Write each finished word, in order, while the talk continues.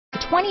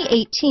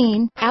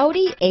2018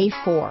 Audi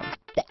A4.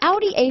 The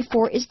Audi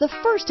A4 is the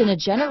first in a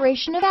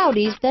generation of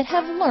Audis that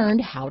have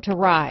learned how to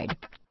ride.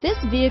 This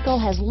vehicle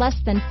has less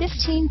than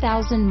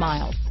 15,000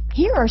 miles.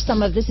 Here are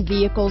some of this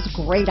vehicle's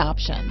great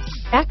options: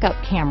 backup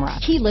camera,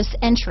 keyless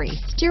entry,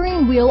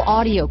 steering wheel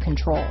audio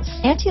controls,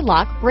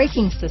 anti-lock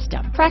braking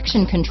system,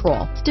 traction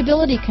control,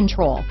 stability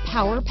control,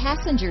 power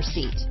passenger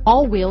seat,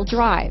 all-wheel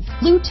drive,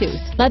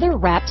 Bluetooth,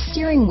 leather-wrapped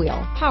steering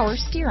wheel, power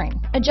steering,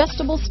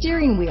 adjustable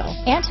steering wheel,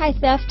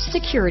 anti-theft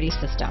security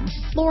system,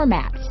 floor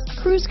mats,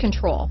 cruise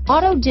control,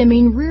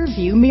 auto-dimming rear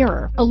view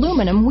mirror,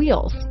 aluminum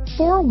wheels,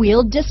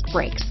 four-wheel disc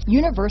brakes,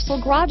 universal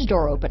garage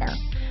door opener.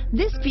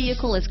 This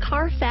vehicle is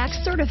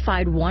CARFAX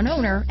certified one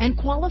owner and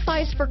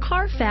qualifies for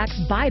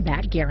CARFAX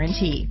buyback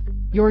guarantee.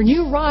 Your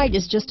new ride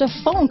is just a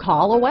phone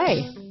call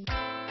away.